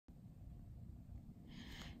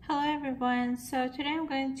Hello everyone, so today I'm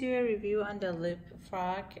going to do a review on the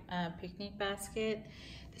LeapFrog picnic basket.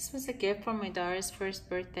 This was a gift for my daughter's first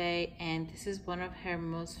birthday, and this is one of her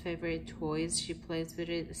most favorite toys. She plays with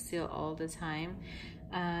it still all the time.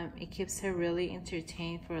 It keeps her really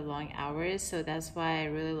entertained for long hours, so that's why I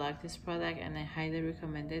really like this product and I highly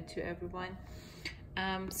recommend it to everyone.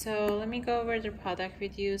 So let me go over the product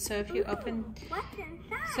with you. So if you open,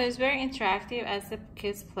 so it's very interactive as the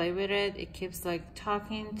kids play with it. It keeps like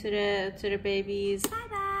talking to the babies. Bye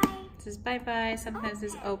bye. It says bye bye. Sometimes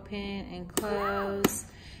it's open and close.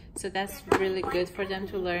 So that's really good for them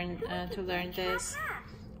to learn this.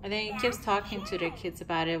 And then it keeps talking to the kids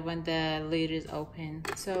about it when the lid is open.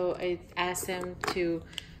 So it asks them to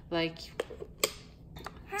like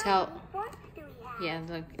tell. Yeah,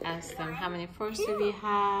 like ask them how many forks do we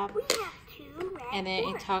have, and then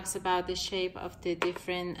it talks about the shape of the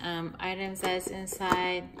different items that's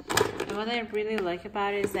inside. And what I really like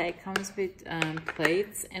about it is that it comes with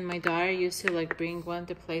plates, and my daughter used to like bring one of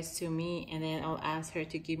the plates to me, and then I'll ask her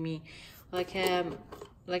to give me like an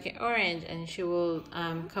orange, and she will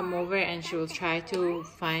come over and she will try to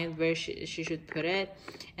find where she should put it.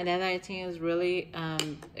 And that I think is really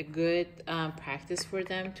a good practice for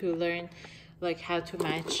them to learn like how to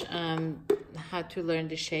match, how to learn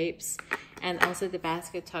the shapes. And also the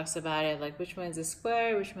basket talks about it, like which one is a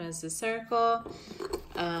square, which one is a circle.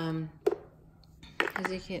 As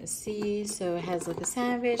you can see, so it has like a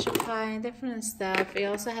sandwich, a pie, and different stuff. It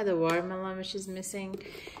also had a watermelon, which is missing,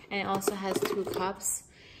 and it also has 2 cups.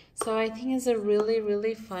 So I think it's a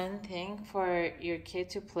really fun thing for your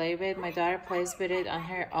kid to play with. My daughter plays with it on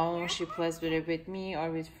her own. She plays with it with me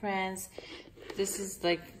or with friends. This is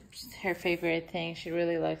like her favorite thing. She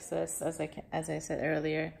really likes this, as I said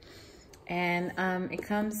earlier. And it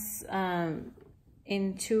comes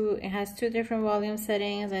it has 2 different volume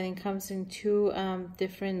settings, and it comes in 2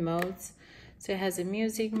 different modes. So it has a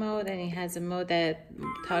music mode, and it has a mode that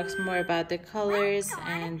talks more about the colors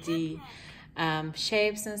and the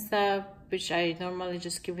shapes and stuff, which I normally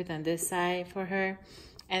just keep it on this side for her.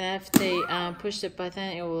 And if they push the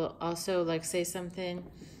button, it will also like say something.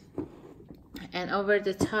 And over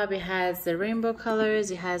the top it has the rainbow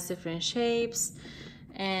colors, it has different shapes,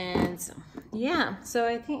 and yeah, so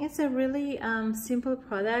I think it's a really simple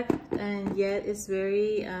product, and yet it's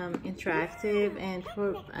very interactive,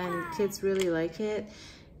 and kids really like it.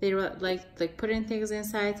 They like putting things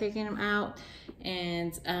inside, taking them out,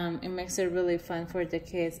 and it makes it really fun for the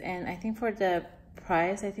kids. And I think for the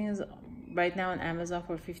price, I think it's right now on Amazon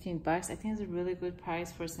for 15 bucks. I think it's a really good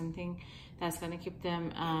price for something that's going to keep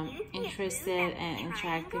them interested and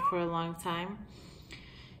interactive for a long time.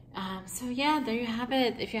 So yeah, there you have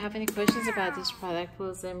it. If you have any questions about this product,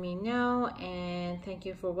 please let me know, and thank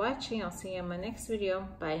you for watching. I'll see you in my next video.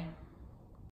 Bye.